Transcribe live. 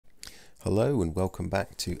Hello and welcome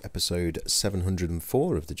back to episode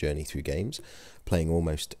 704 of the Journey Through Games, playing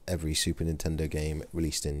almost every Super Nintendo game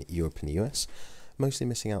released in Europe and the US, mostly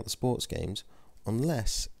missing out the sports games,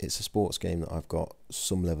 unless it's a sports game that I've got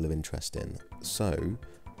some level of interest in. So,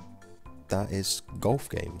 that is golf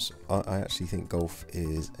games. I actually think golf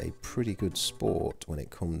is a pretty good sport when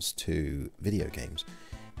it comes to video games.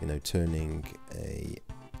 You know, turning a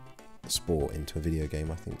sport into a video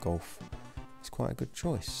game, I think golf it's quite a good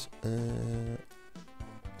choice.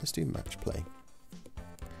 Let's do match play.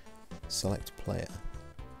 Select player.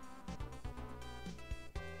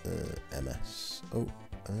 MS.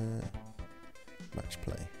 Match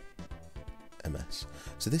play. MS.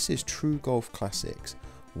 So this is True Golf Classics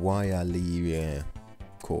Waialae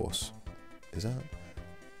course. Is that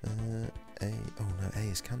A? Oh no, A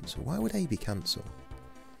is cancelled. Why would A be cancelled?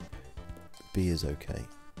 B is okay.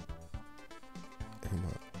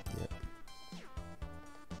 Yeah.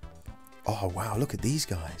 Oh wow, look at these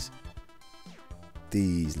guys.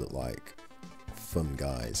 These look like fun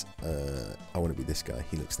guys. I want to be this guy.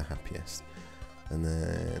 He looks the happiest. And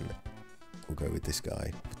then we'll go with this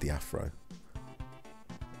guy with the afro.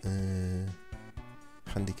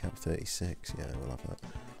 Handicap 36. Yeah, we'll have that.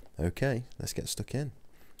 Okay, let's get stuck in.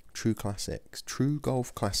 True Classics. True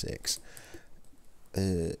Golf Classics.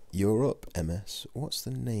 Europe MS. What's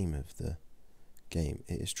the name of the game?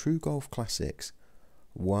 It is True Golf Classics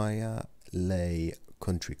Waialae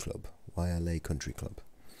Country Club. Waialae Country Club.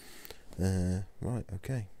 Right,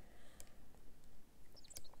 okay.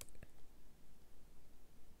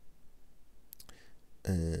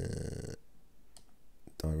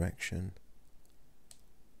 Direction.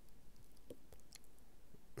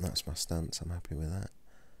 That's my stance. I'm happy with that.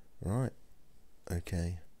 Right.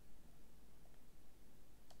 Okay.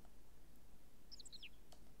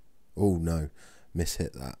 Oh no.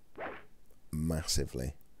 Mishit that.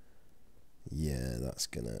 Massively. Yeah, that's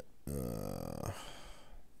gonna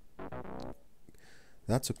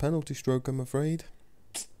that's a penalty stroke, I'm afraid.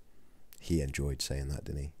 He enjoyed saying that,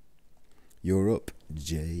 didn't he? Europe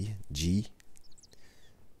G.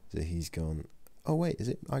 So he's gone. Oh wait, is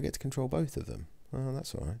it I get to control both of them? Oh,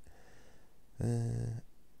 that's alright.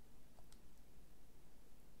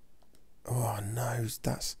 Oh no,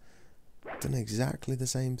 that's done exactly the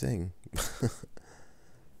same thing.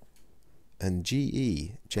 And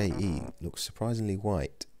JE looks surprisingly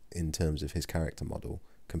white in terms of his character model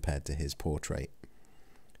compared to his portrait.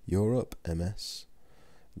 Europe, MS.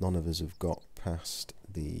 None of us have got past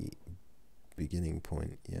the beginning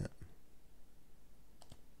point yet.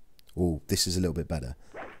 Oh, this is a little bit better.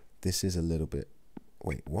 This is a little bit...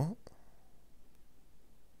 Wait, what?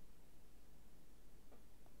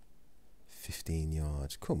 15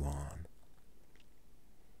 yards. Come on.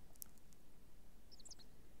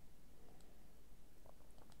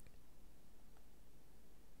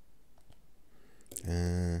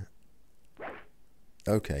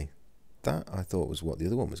 Okay, that I thought was what the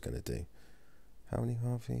other one was going to do. How many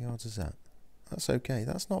half yards is that? That's okay,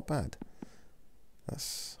 that's not bad.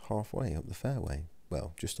 That's halfway up the fairway.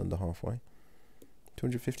 Well, just under halfway.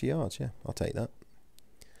 250 yards, yeah, I'll take that.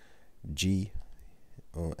 G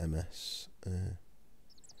or MS.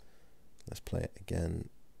 Let's play it again.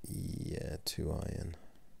 Yeah, 2 iron.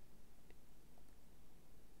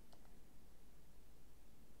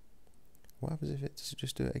 What happens if it's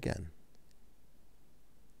just do it again?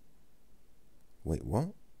 Wait, what?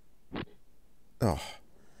 Oh.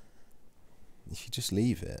 If you just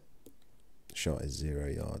leave it. Shot is 0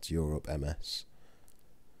 yards. Europe MS.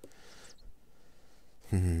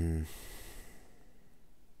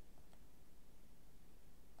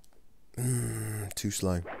 Too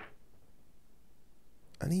slow.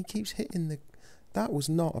 And he keeps hitting the... That was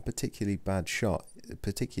not a particularly bad shot.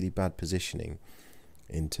 Particularly bad positioning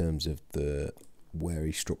in terms of the where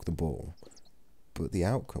he struck the ball. But the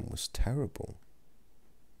outcome was terrible.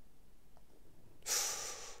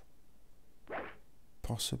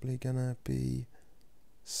 Possibly gonna be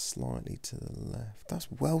slightly to the left.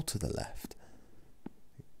 That's well to the left.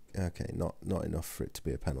 Okay, not enough for it to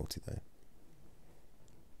be a penalty though.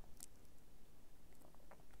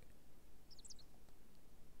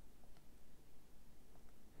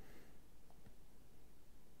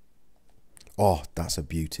 Oh, that's a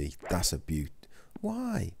beauty. That's a beauty.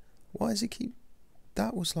 Why? Why does it keep...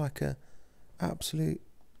 That was like a absolute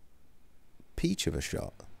peach of a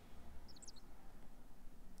shot.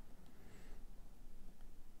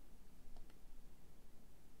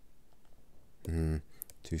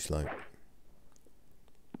 Too slow.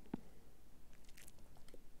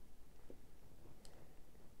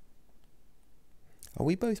 Are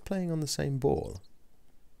we both playing on the same ball?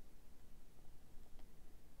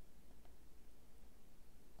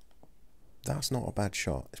 That's not a bad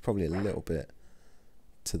shot. It's probably a little bit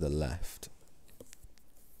to the left.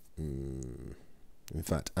 In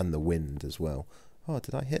fact, and the wind as well. Oh,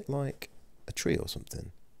 did I hit like a tree or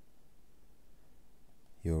something?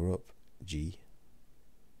 You're up, G.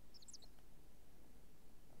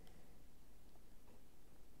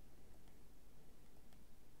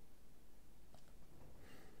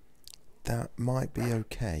 That might be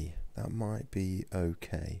okay. That might be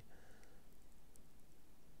okay.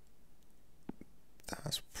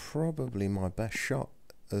 That's probably my best shot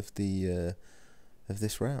of the of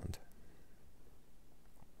this round.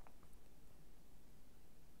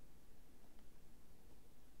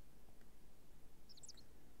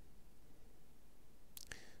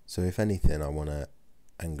 So if anything, I want to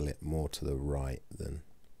angle it more to the right than.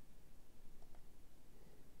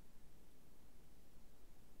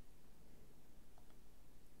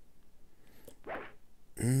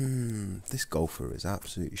 This golfer is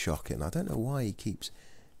absolutely shocking. I don't know why he keeps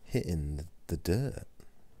hitting the dirt.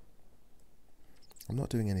 I'm not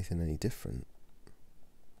doing anything any different.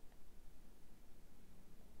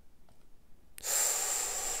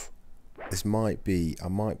 This might be, I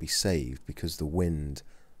might be saved because the wind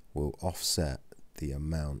will offset the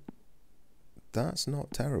amount. That's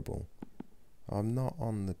not terrible. I'm not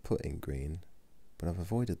on the putting green, but I've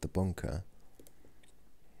avoided the bunker.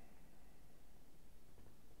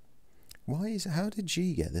 Why is, how did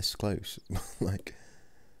G get this close? Like,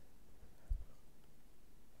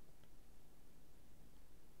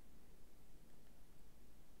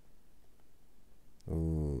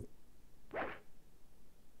 ooh.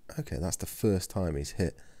 Okay, that's the first time he's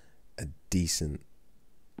hit a decent.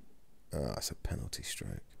 Oh, it's a penalty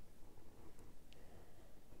stroke.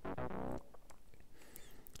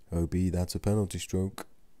 OB, that's a penalty stroke.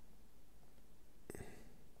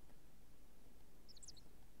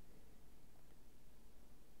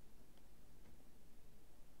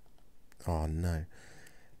 Oh no.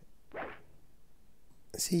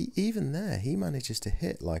 See, even there, he manages to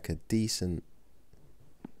hit like a decent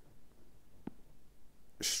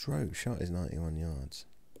stroke. Shot is 91 yards.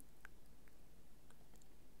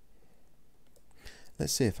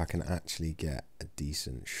 Let's see if I can actually get a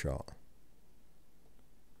decent shot.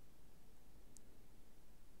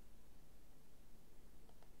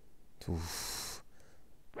 Oof.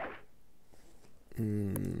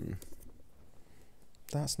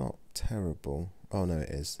 That's not terrible. Oh no, it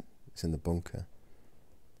is. It's in the bunker.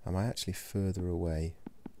 Am I actually further away?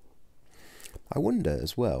 I wonder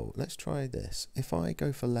as well, let's try this. If I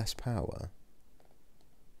go for less power,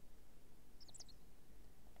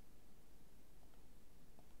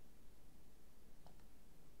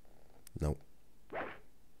 nope.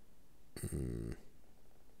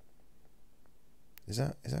 Is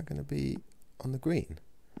that going to be on the green?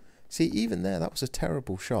 See, even there, that was a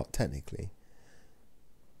terrible shot technically.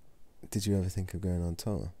 Did you ever think of going on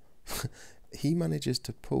tour? He manages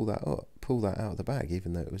to pull that up, pull that out of the bag,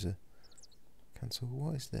 even though it was a cancel.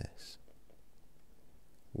 What is this?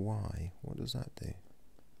 Why? What does that do?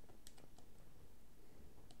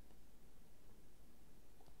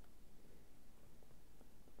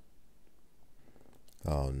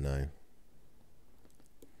 Oh no.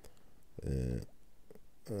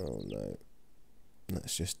 Oh no.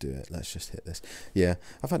 Let's just do it. Let's just hit this. Yeah,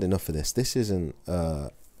 I've had enough of this. This isn't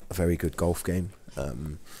a very good golf game.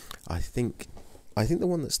 I think the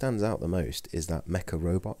one that stands out the most is that Mecha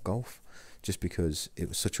Robot Golf, just because it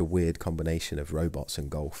was such a weird combination of robots and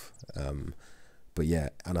golf. But yeah,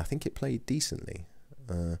 and I think it played decently.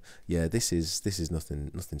 Yeah, this is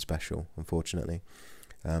nothing special, unfortunately,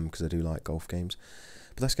 because I do like golf games.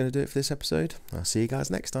 But that's going to do it for this episode. I'll see you guys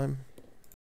next time.